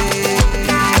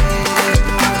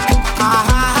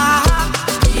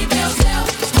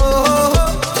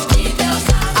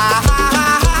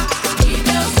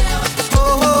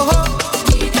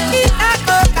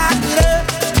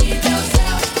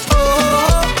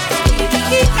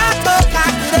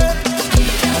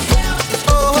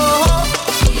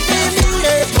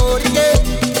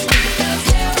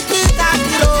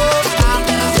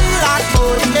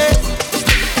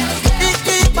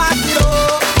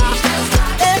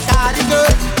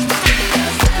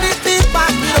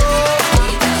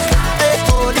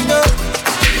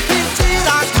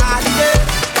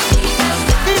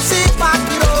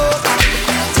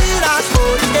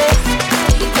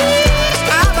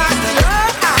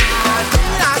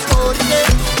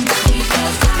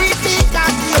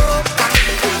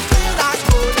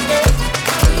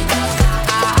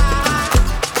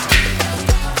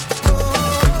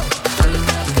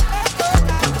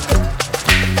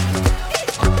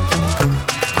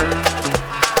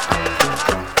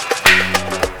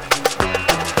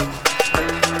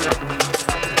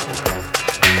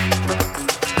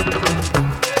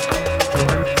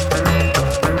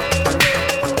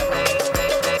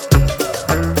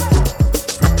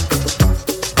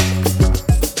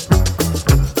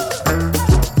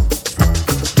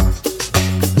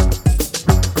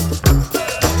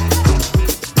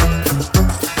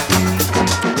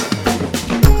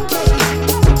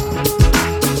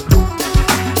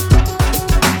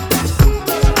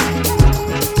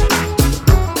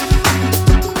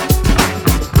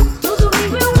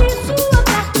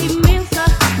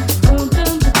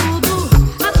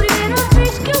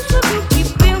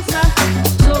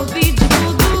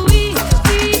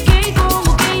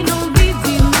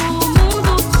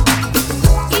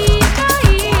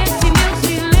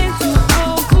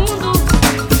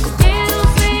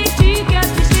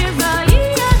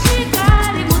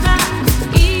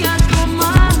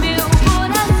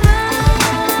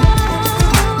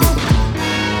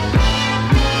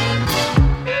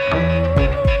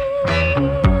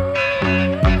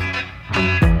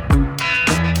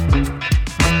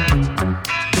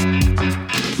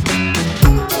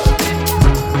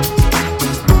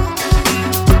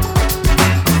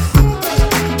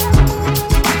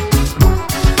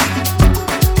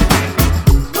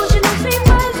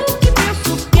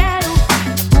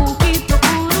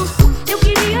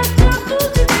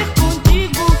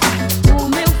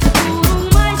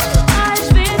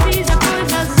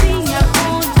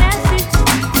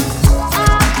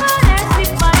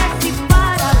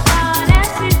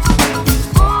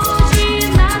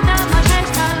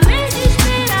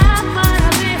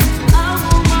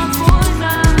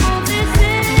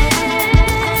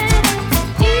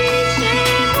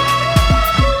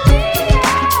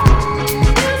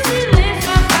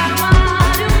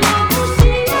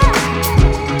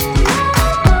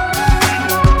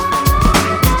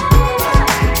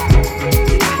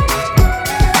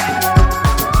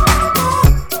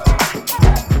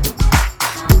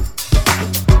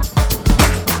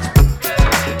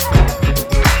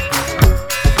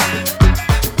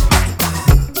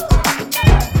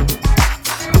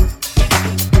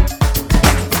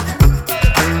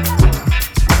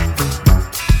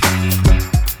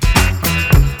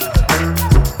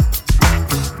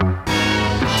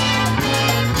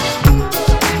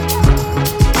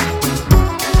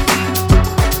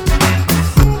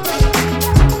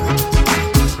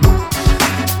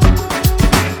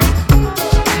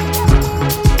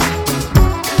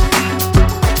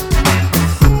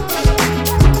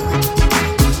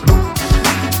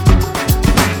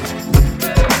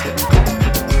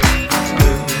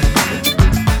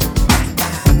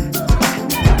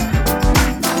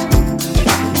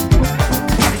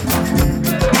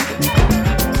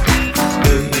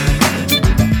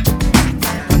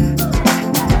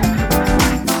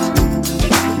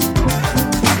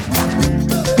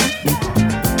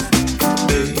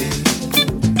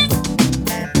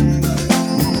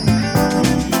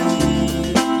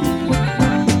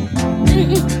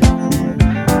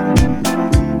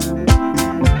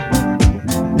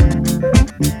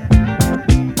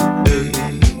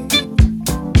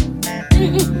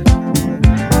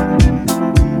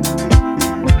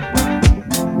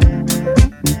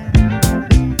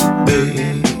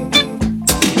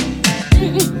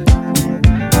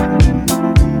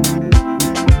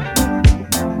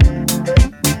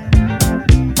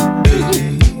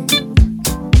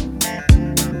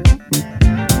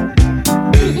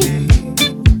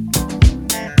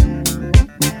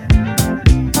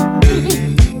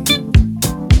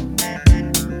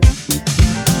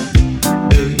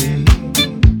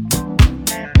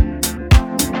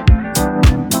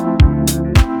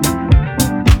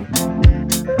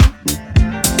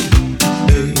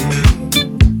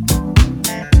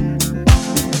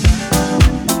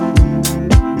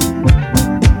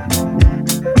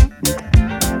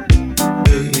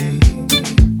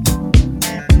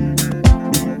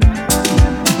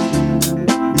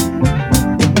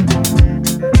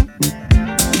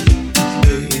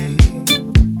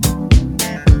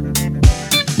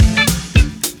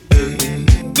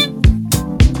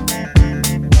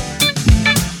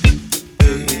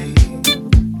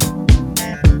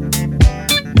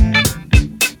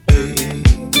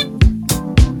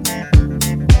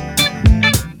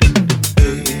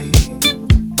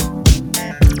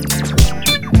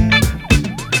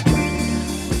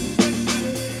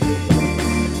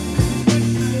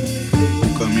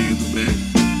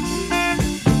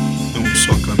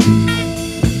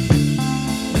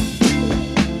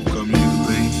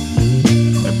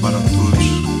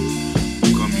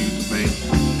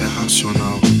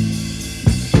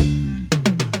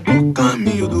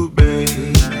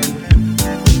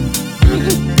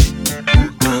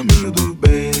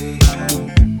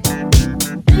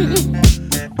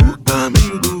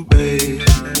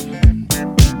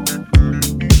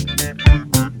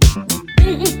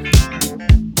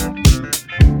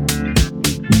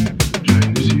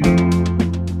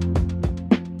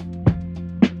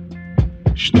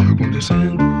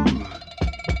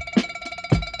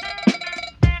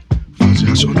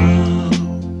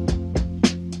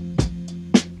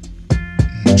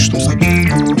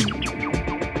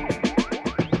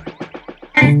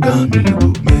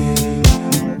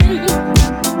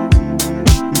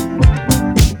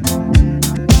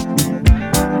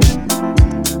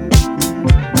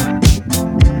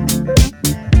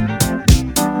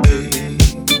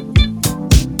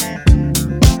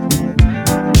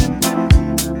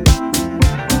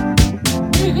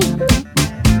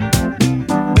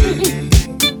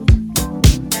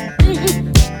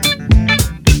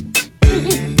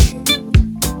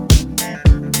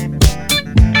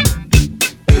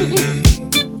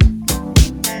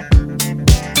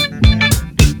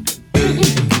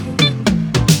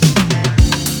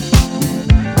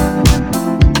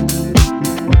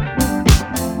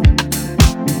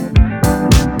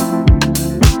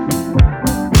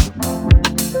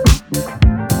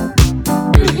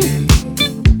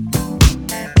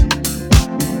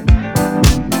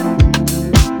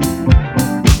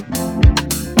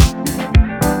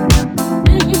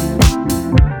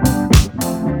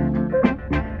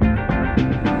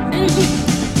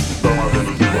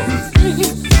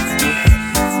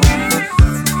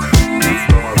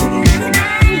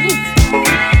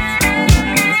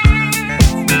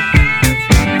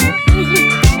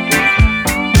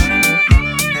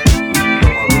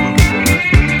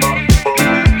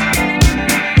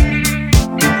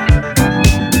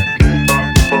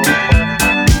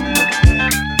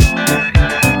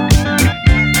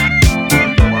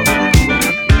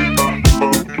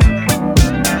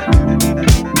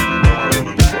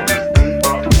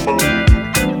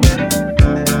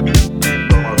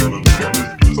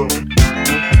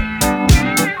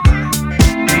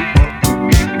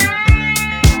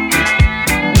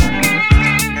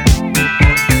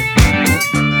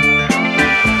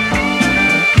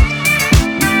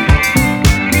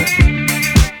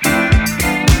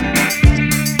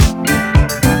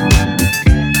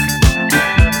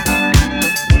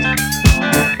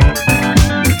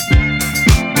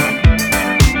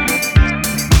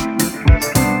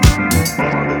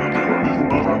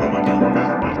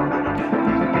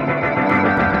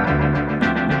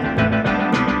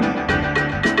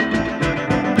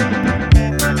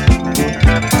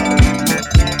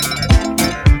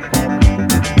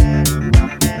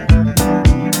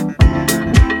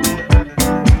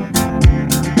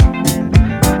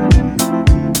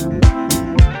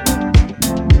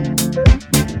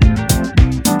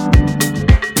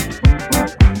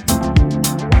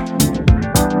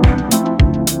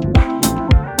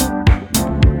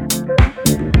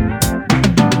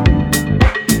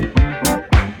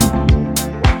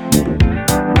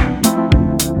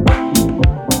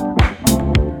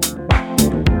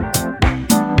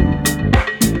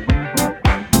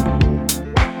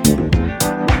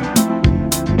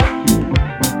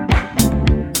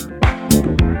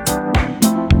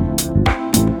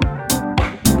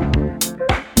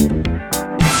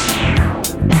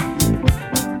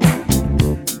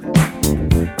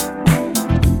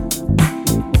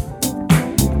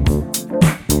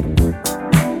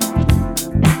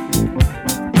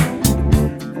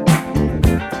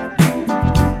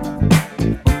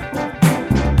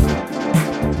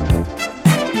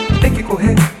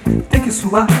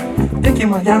 suar, tem que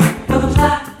malhar. Vamos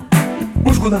lá.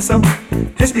 Musculação,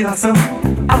 respiração,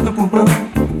 ar no pulmão.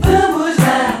 Vamos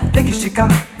lá. Tem que esticar,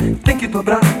 tem que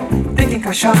dobrar, tem que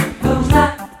encaixar. Vamos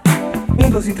lá. 1,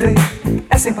 2 e 3,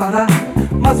 é sem parar,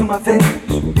 mais uma vez.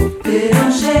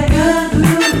 Verão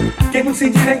chegando, quem não se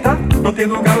endireitar, não tem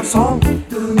lugar ao sol.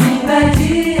 domingo é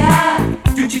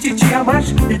dia de um tititi a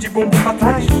mais e de bumbum pra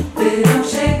trás. Verão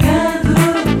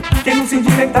chegando, quem não se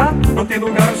endireitar, não tem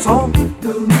lugar ao sol.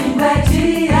 domingo é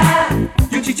dia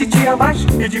de um tititi a mais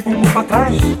e de bumbum pra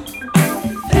trás.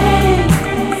 Vem,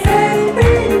 vem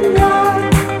brilhar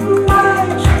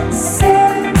mais,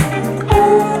 ser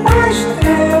uma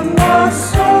estrela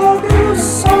sobre o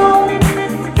sol.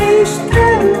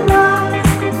 Estrela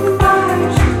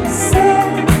mais, ser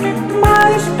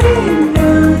mais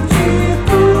brilhante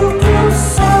do que o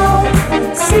sol.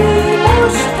 Se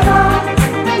mostrar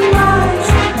mais,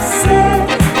 ser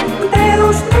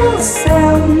Deus no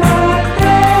céu, na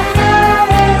terra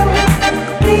eu.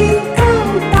 E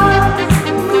cantar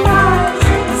mais,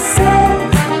 ser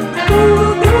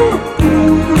tudo,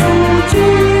 tudo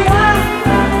de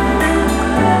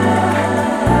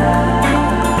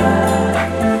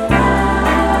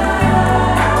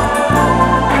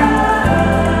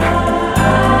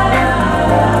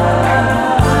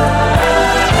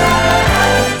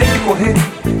Tem que correr,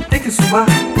 tem que suar,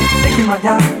 tem que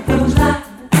malhar. Vamos lá,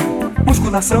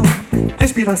 Musculação,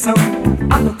 respiração,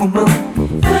 ar no pulmão.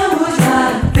 vamos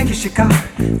lá, Tem que esticar,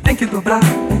 tem que dobrar,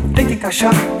 tem que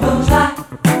encaixar. vamos lá.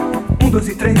 1, 2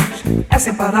 e 3, é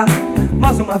sem parar,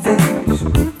 mais uma vez.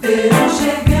 Verão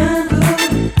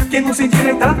chegando, Quem não se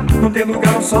endireitar, não tem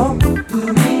lugar ao sol.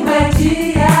 domingo é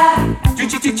dia De um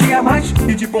tititi a mais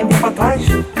e de bumbum pra trás.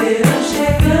 Verão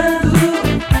chegando,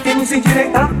 Quem não se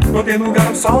endireitar, não tem lugar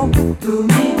ao sol.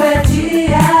 domingo é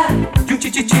dia. De um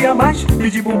tititi a mais e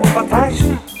de bumbum pra trás.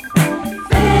 Vem,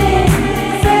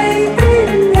 vem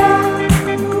brilhar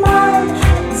mais,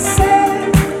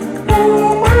 ser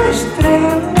uma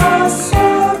estrela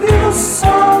sobre o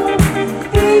sol.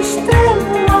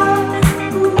 Estrela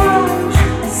mais,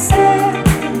 ser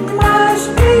mais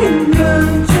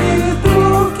brilhante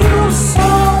do que o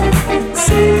sol.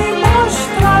 Se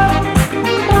mostrar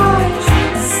mais,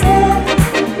 ser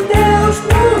Deus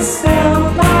no céu,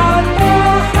 na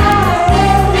terra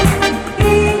eu. E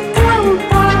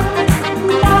cantar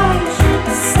mais,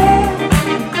 ser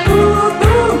tudo,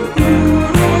 tudo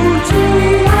de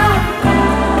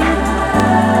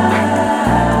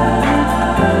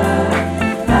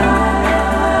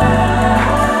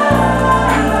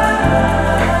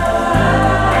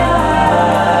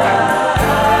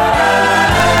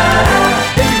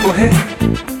Tem que correr,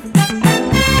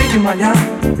 tem que malhar.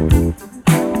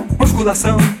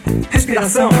 Musculação,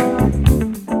 respiração.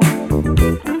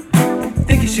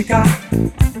 Tem que esticar,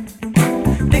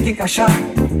 tem que encaixar.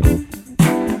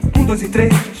 1, 2 e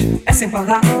 3, é sem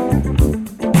parar.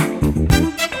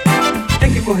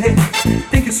 Tem que correr,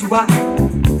 tem que suar.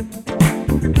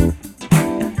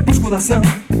 Musculação,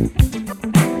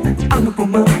 ar no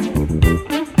pulmão.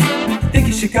 Tem que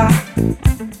esticar,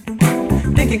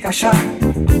 tem que encaixar.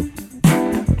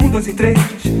 1, 2 e 3,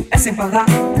 é sem parar.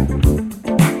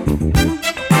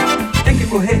 Tem que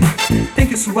correr, tem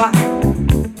que suar.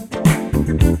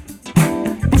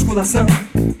 Musculação,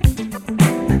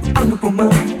 ar no pulmão.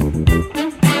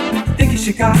 Tem que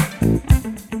esticar,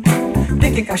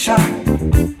 tem que encaixar.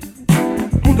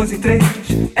 1, 2 e 3,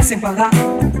 é sem parar.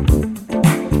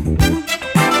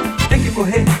 Tem que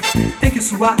correr, tem que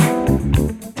suar.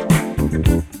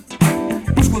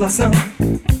 Musculação,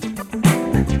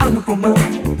 ar no pulmão.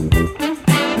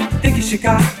 Tem que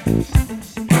esticar,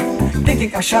 tem que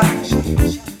encaixar.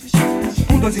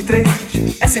 1, 2 e 3,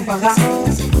 é sem parar.